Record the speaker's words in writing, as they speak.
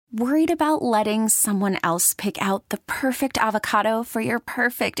Worried about letting someone else pick out the perfect avocado for your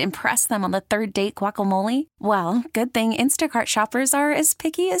perfect impress them on the third date guacamole? Well, good thing Instacart shoppers are as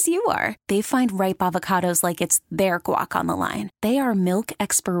picky as you are. They find ripe avocados like it's their guac on the line. They are milk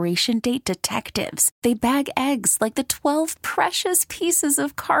expiration date detectives. They bag eggs like the 12 precious pieces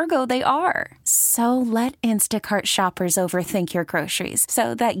of cargo they are. So let Instacart shoppers overthink your groceries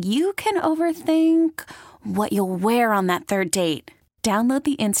so that you can overthink what you'll wear on that third date. Download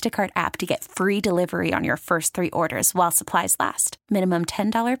the Instacart app to get free delivery on your first 3 orders while supplies last. Minimum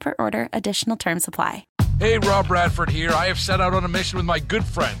 $10 per order. Additional terms apply. Hey, Rob Bradford here. I have set out on a mission with my good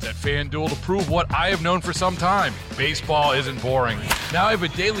friends at FanDuel to prove what I have known for some time. Baseball isn't boring. Now I have a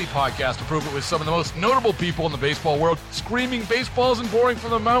daily podcast to prove it with some of the most notable people in the baseball world, screaming baseball isn't boring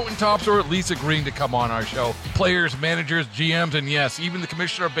from the mountaintops, or at least agreeing to come on our show. Players, managers, GMs, and yes, even the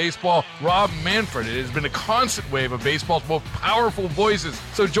commissioner of baseball, Rob Manfred. It has been a constant wave of baseball's most powerful voices.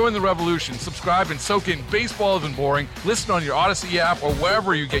 So join the revolution. Subscribe and soak in Baseball Isn't Boring. Listen on your Odyssey app or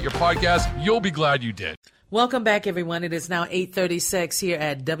wherever you get your podcasts. You'll be glad you did. Welcome back, everyone. It is now 8:36 here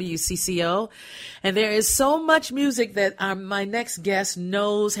at WCCO, and there is so much music that my next guest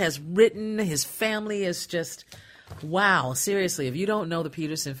knows, has written. His family is just, wow. Seriously, if you don't know the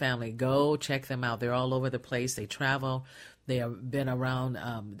Peterson family, go check them out. They're all over the place. They travel. They have been around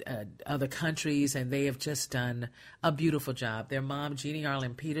other countries, and they have just done a beautiful job. Their mom, Jeannie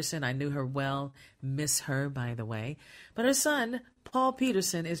Arlen Peterson, I knew her well, miss her, by the way. But her son, Paul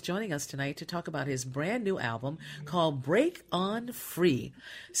Peterson, is joining us tonight to talk about his brand new album called Break On Free.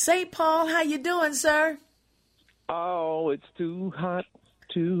 St. Paul, how you doing, sir? Oh, it's too hot,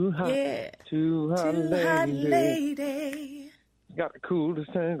 yeah. too hot, lady. Got a cool to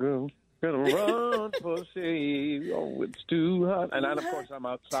tango. Gonna run for shade. Oh, it's too hot. And then, of course, I'm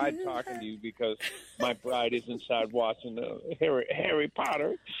outside talking to you because my bride is inside watching Harry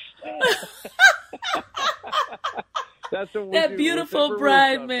Potter. That's what that beautiful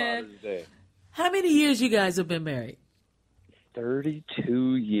bride, man. How many years you guys have been married?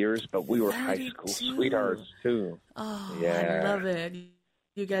 32 years, but we were high school sweethearts, too. Oh, yeah. I love it.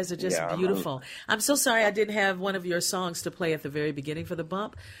 You guys are just beautiful. I'm so sorry I didn't have one of your songs to play at the very beginning for the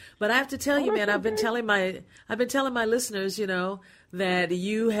bump, but I have to tell you, man, I've been telling my listeners, you know, that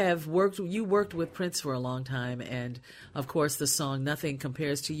you worked with Prince for a long time, and of course the song "Nothing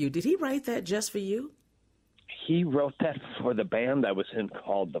Compares to You." Did he write that just for you? He wrote that for the band I was in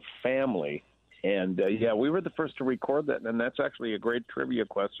called The Family. And, we were the first to record that, and that's actually a great trivia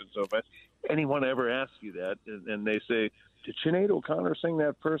question. So if anyone ever asks you that, and they say, did Sinead O'Connor sing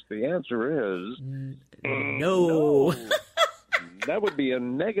that first? The answer is no. That would be a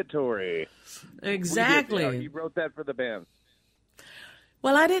negatory. Exactly. He wrote that for the band.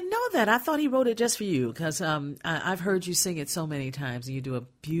 Well, I didn't know that. I thought he wrote it just for you because I've heard you sing it so many times, and you do a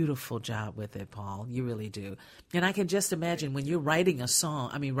beautiful job with it, Paul. You really do. And I can just imagine when you're writing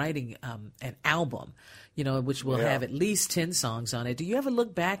an album, you know, which will have at least 10 songs on it. Do you ever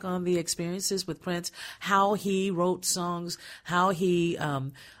look back on the experiences with Prince, how he wrote songs, how he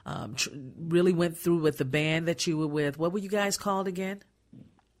really went through with the band that you were with? What were you guys called again?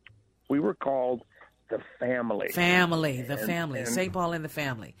 We were called The Family. The Family. St. Paul and the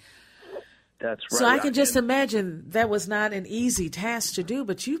Family. That's right. So I can just imagine that was not an easy task to do,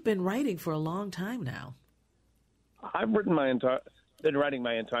 but you've been writing for a long time now. I've been writing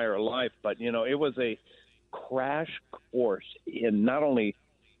my entire life, but, you know, it was a crash course in not only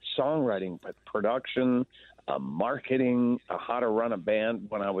songwriting, but production, marketing, how to run a band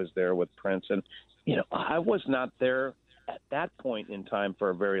when I was there with Prince. And, you know, I was not there at that point in time for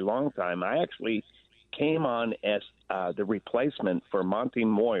a very long time. I actually came on as the replacement for Monty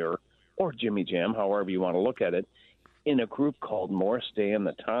Moyer, or Jimmy Jam, however you want to look at it, in a group called Morris Day and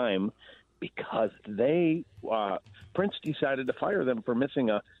the Time, because Prince decided to fire them for missing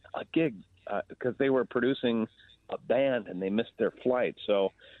a gig because they were producing a band and they missed their flight.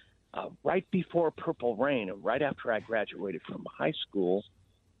 So right before Purple Rain, and right after I graduated from high school,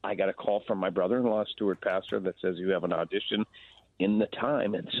 I got a call from my brother-in-law, Stuart Pastor, that says you have an audition in the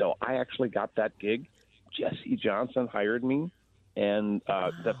Time. And so I actually got that gig. Jesse Johnson hired me. And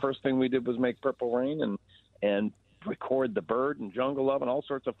the first thing we did was make Purple Rain and record The Bird and Jungle Love and all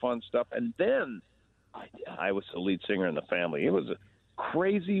sorts of fun stuff. And then I was the lead singer in the Family. It was a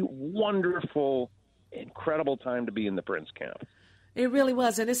crazy, wonderful, incredible time to be in the Prince camp. It really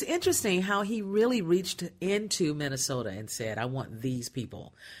was. And it's interesting how he really reached into Minnesota and said, I want these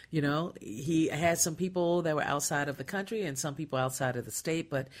people. You know, he had some people that were outside of the country and some people outside of the state,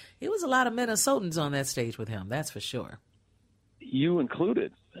 but it was a lot of Minnesotans on that stage with him. That's for sure. You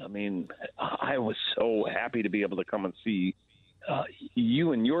included. I mean, I was so happy to be able to come and see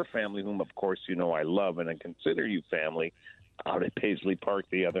you and your family, whom, of course, you know I love and I consider you family, out at Paisley Park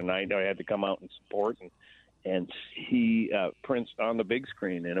the other night. I had to come out and support and see Prince on the big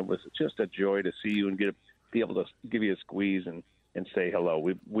screen, and it was just a joy to see you and be able to give you a squeeze and say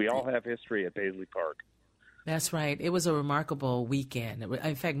hello. We all have history at Paisley Park. That's right. It was a remarkable weekend.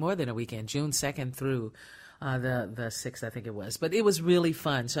 In fact, more than a weekend, June 2nd through the 6th, I think it was. But it was really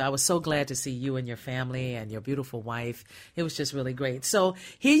fun. So I was so glad to see you and your family and your beautiful wife. It was just really great. So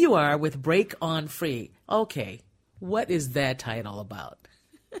here you are with Break On Free. Okay, what is that title about?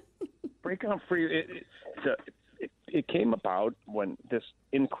 Break On Free, it came about when this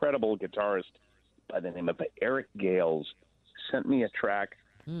incredible guitarist by the name of Eric Gales sent me a track,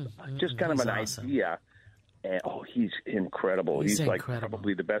 just kind of an idea. And, he's incredible. He's like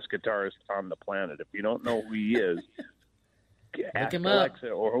probably the best guitarist on the planet. If you don't know who he is, ask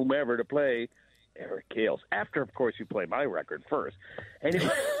Alexa or whomever to play Eric Gales. After, of course, you play my record first. Anyway.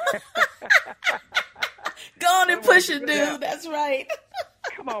 Go on and push it, dude. That's right.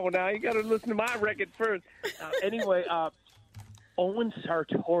 Come on now. You got to listen to my record first. Anyway, Owen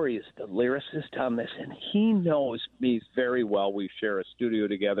Sartori is the lyricist on this, and he knows me very well. We share a studio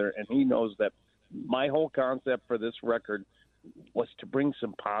together, and he knows that my whole concept for this record was to bring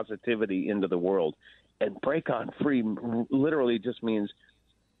some positivity into the world. And break on free literally just means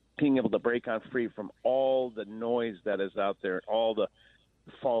being able to break on free from all the noise that is out there, all the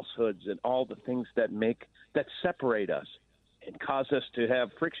falsehoods and all the things that separate us and cause us to have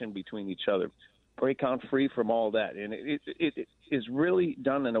friction between each other. Break on free from all that. And it is really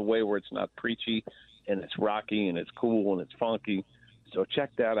done in a way where it's not preachy and it's rocky and it's cool and it's funky. So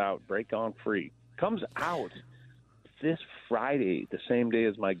check that out. Break On Free comes out this Friday, the same day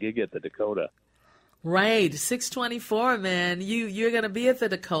as my gig at the Dakota. Right, 6/24, man. You're going to be at the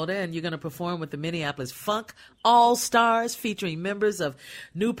Dakota, and you're going to perform with the Minneapolis Funk All-Stars, featuring members of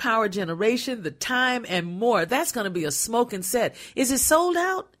New Power Generation, The Time, and more. That's going to be a smoking set. Is it sold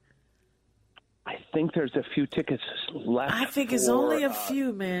out? I think there's a few tickets left. I think it's only a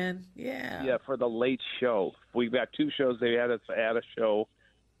few, man. Yeah. Yeah, for the late show. We've got two shows. They had us at a show.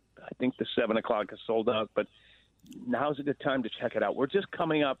 I think the 7 o'clock is sold out, but now's a good time to check it out. We're just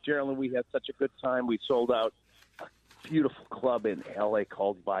coming up, Geraldine. We had such a good time. We sold out a beautiful club in L.A.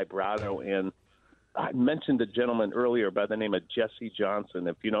 called Vibrato, and I mentioned a gentleman earlier by the name of Jesse Johnson.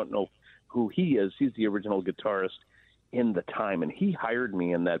 If you don't know who he is, he's the original guitarist in The Time, and he hired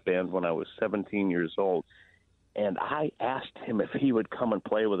me in that band when I was 17 years old. And I asked him if he would come and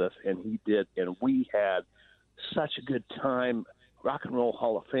play with us, and he did, and we had such a good time. Rock and Roll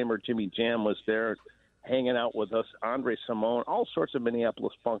Hall of Famer Jimmy Jam was there hanging out with us. Andre Simone, all sorts of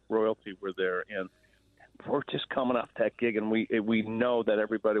Minneapolis funk royalty were there, and we're just coming off that gig, and we know that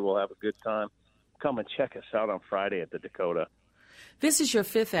everybody will have a good time. Come and check us out on Friday at the Dakota. This is your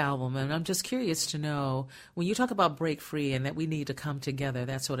 5th album, and I'm just curious to know, when you talk about break free and that we need to come together,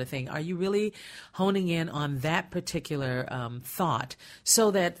 that sort of thing, are you really honing in on that particular thought so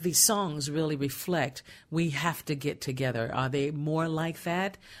that the songs really reflect we have to get together? Are they more like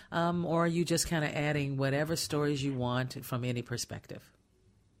that, or are you just kind of adding whatever stories you want from any perspective?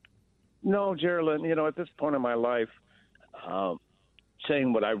 No, Geraldine, at this point in my life,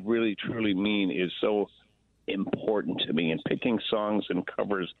 saying what I really, truly mean is so important to me, and picking songs and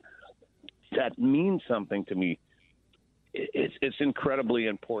covers that mean something to me, it's incredibly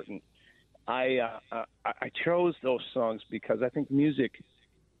important. I chose those songs because I think music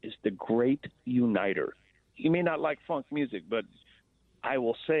is the great uniter. You may not like funk music, but I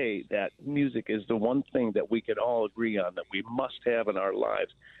will say that music is the one thing that we can all agree on that we must have in our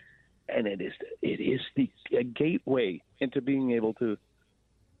lives, and it is the gateway into being able to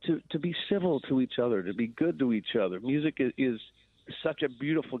be civil to each other, to be good to each other. Music is such a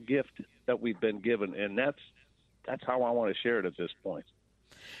beautiful gift that we've been given, and that's how I want to share it at this point.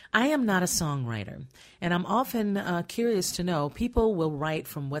 I am not a songwriter, and I'm often curious to know, people will write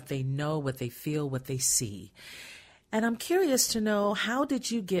from what they know, what they feel, what they see. And I'm curious to know, how did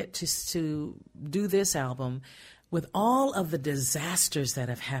you get to do this album with all of the disasters that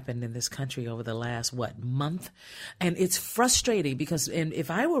have happened in this country over the last, month? And it's frustrating because if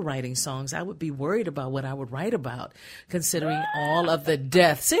I were writing songs, I would be worried about what I would write about, considering all of the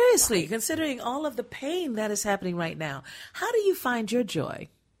death. Seriously, considering all of the pain that is happening right now. How do you find your joy?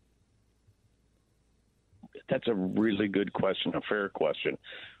 That's a really good question, a fair question.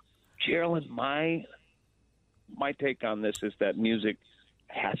 Geraldine, my take on this is that music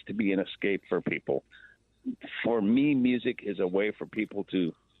has to be an escape for people. For me, music is a way for people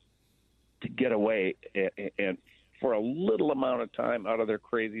to get away and for a little amount of time out of their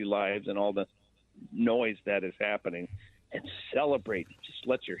crazy lives and all the noise that is happening, and celebrate. Just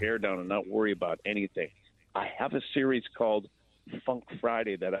let your hair down and not worry about anything. I have a series called Funk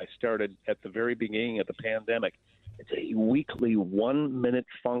Friday that I started at the very beginning of the pandemic. It's a weekly 1-minute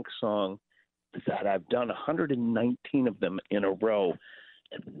funk song that I've done 119 of them in a row.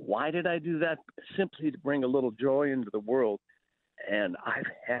 And why did I do that? Simply to bring a little joy into the world. And I've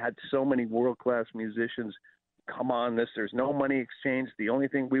had so many world-class musicians come on this. There's no money exchange. The only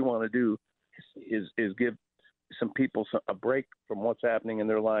thing we want to do is give some people a break from what's happening in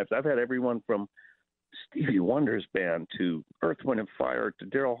their lives. I've had everyone from Stevie Wonder's band to Earth, Wind & Fire to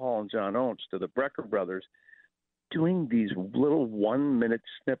Daryl Hall and John Oates to the Brecker Brothers doing these little 1-minute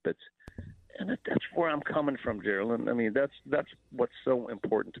snippets. And that's where I'm coming from, Geraldine. I mean, that's what's so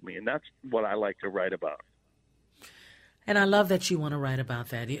important to me, and that's what I like to write about. And I love that you want to write about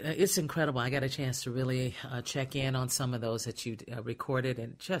that. It's incredible. I got a chance to really check in on some of those that you recorded,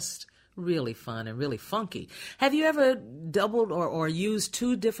 and just really fun and really funky. Have you ever doubled or used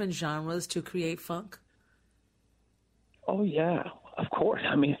two different genres to create funk? Oh, yeah, of course.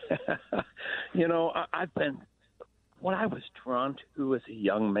 I mean, what I was drawn to as a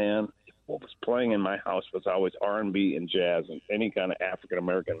young man, what was playing in my house was always R&B and jazz and any kind of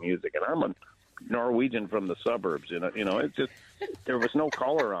African-American music. And I'm a Norwegian from the suburbs, it's just, there was no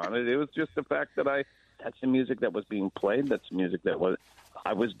color on it. It was just the fact that that's the music that was being played. That's the music that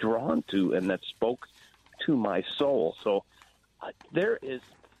I was drawn to and that spoke to my soul. So there is,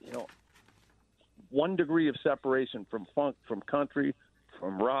 1 degree of separation from funk, from country,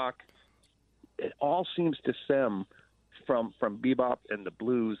 from rock. It all seems to stem from bebop and the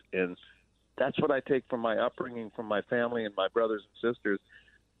blues, and that's what I take from my upbringing, from my family and my brothers and sisters.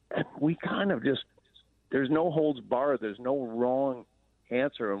 And we kind of just, there's no holds barred. There's no wrong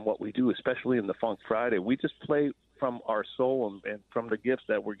answer in what we do, especially in the Funk Friday. We just play from our soul and from the gifts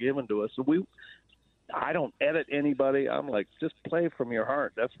that were given to us. So I don't edit anybody. I'm like, just play from your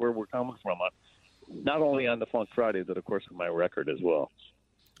heart. That's where we're coming from. Not only on the Funk Friday, but of course on my record as well.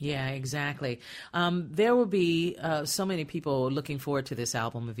 Yeah, exactly. There will be so many people looking forward to this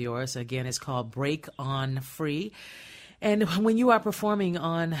album of yours. Again, it's called Break On Free. And when you are performing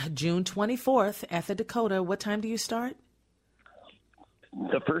on June 24th at the Dakota, what time do you start?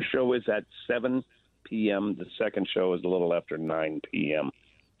 The first show is at 7 p.m. The second show is a little after 9 p.m.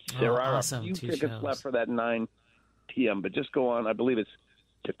 There are awesome. a few 2 tickets shows left for that 9 p.m., but just go on. I believe it's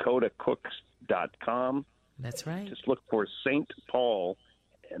dakotacooks.com. That's right. Just look for St. Paul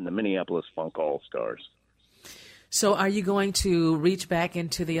and the Minneapolis Funk All-Stars. So are you going to reach back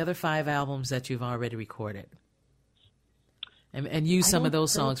into the other 5 albums that you've already recorded? And use some of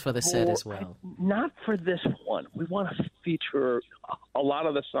those songs for the set as well? Not for this one. We want to feature a lot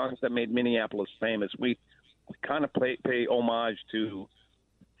of the songs that made Minneapolis famous. We kind of pay homage to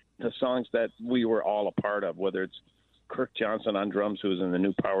the songs that we were all a part of, whether it's Kirk Johnson on drums, who's in the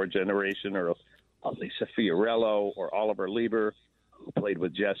New Power Generation, or Lisa Fiorello, or Oliver Lieber, who played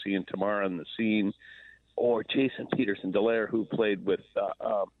with Jesse and Tamara in the Scene, or Jason Peterson-Delaire, who played with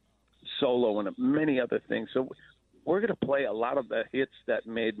Solo and many other things. So we're going to play a lot of the hits that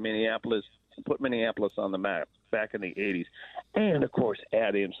made Minneapolis, put Minneapolis on the map back in the 80s, and, of course,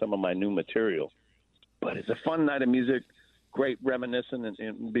 add in some of my new material. But it's a fun night of music, great reminiscing,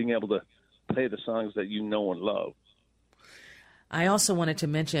 and being able to play the songs that you know and love. I also wanted to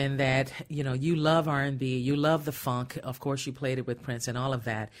mention that, you love R&B, you love the funk. Of course, you played it with Prince and all of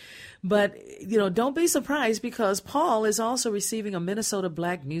that. But, don't be surprised, because Paul is also receiving a Minnesota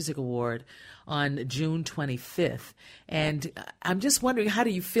Black Music Award on June 25th. And I'm just wondering, how do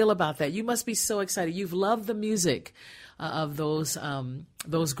you feel about that? You must be so excited. You've loved the music of those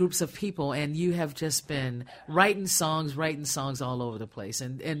groups of people, and you have just been writing songs all over the place,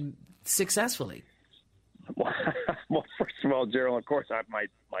 and successfully. Well, first of all, Gerald, of course, my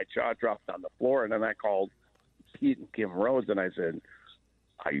jaw dropped on the floor, and then I called Pete and Kim Rhodes, and I said,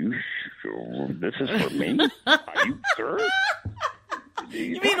 "Are you sure this is for me? Are you sure?"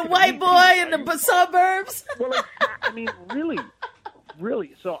 You mean a white boy in the suburbs? Well, I mean,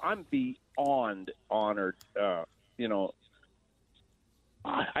 really. So I'm beyond honored. I'm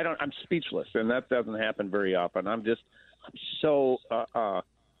speechless, and that doesn't happen very often. I'm so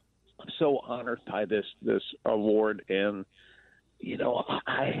honored by this award, and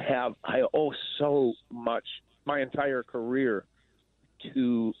I owe so much, my entire career,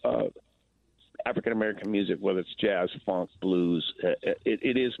 to African American music, whether it's jazz, funk, blues.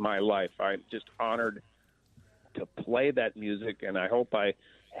 It is my life. I'm just honored to play that music, and I hope I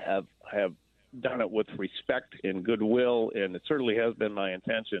have done it with respect and goodwill, and it certainly has been my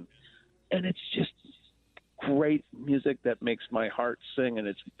intention. And it's just great music that makes my heart sing, and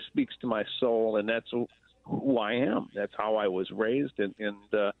it speaks to my soul, and that's who who I am. That's how I was raised, and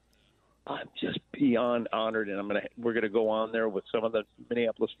I'm just beyond honored. And we're gonna go on there with some of the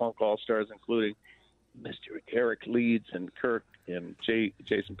Minneapolis Funk All-Stars, including Mr. Eric Leeds and Kirk and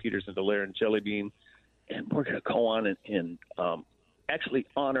Jason Peterson, Delaire and Jellybean, and we're gonna go on and actually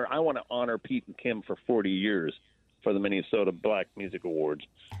honor. I want to honor Pete and Kim for 40 years for the Minnesota Black Music Awards.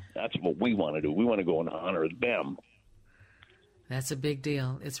 That's what we want to do. We want to go and honor them. That's a big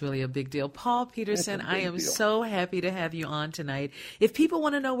deal. It's really a big deal. Paul Peterson, I am so happy to have you on tonight. If people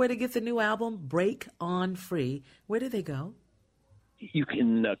want to know where to get the new album, Break On Free, where do they go? You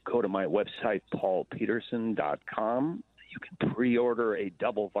can go to my website, paulpeterson.com. You can pre-order a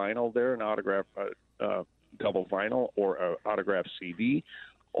double vinyl there, an autograph double vinyl or an autograph CD,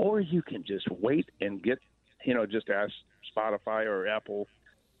 or you can just wait and get, just ask Spotify or Apple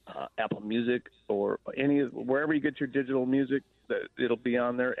Music or wherever you get your digital music. It'll be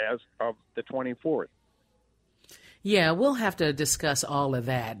on there as of the 24th. Yeah, we'll have to discuss all of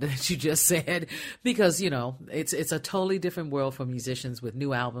that you just said, because, it's a totally different world for musicians with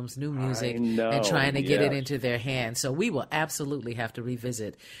new albums, new music, and trying to get it into their hands. So we will absolutely have to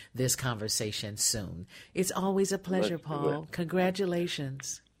revisit this conversation soon. It's always a pleasure, Paul.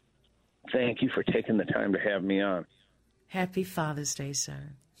 Congratulations. Thank you for taking the time to have me on. Happy Father's Day,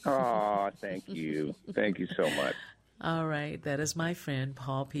 sir. Oh, thank you. Thank you so much. All right. That is my friend,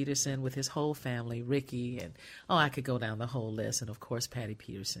 Paul Peterson, with his whole family, Ricky, and, I could go down the whole list. And, of course, Patty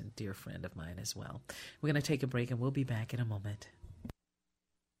Peterson, dear friend of mine as well. We're going to take a break, and we'll be back in a moment.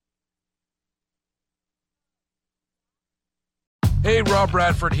 Hey, Rob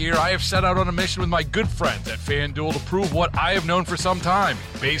Bradford here. I have set out on a mission with my good friends at FanDuel to prove what I have known for some time.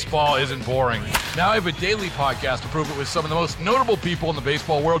 Baseball isn't boring. Now I have a daily podcast to prove it with some of the most notable people in the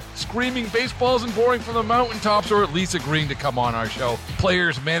baseball world, screaming baseball isn't boring from the mountaintops, or at least agreeing to come on our show.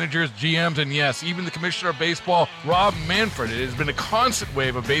 Players, managers, GMs, and yes, even the commissioner of baseball, Rob Manfred. It has been a constant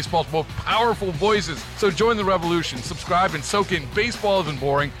wave of baseball's most powerful voices. So join the revolution. Subscribe and soak in Baseball Isn't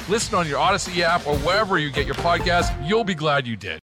Boring. Listen on your Odyssey app or wherever you get your podcasts. You'll be glad you did.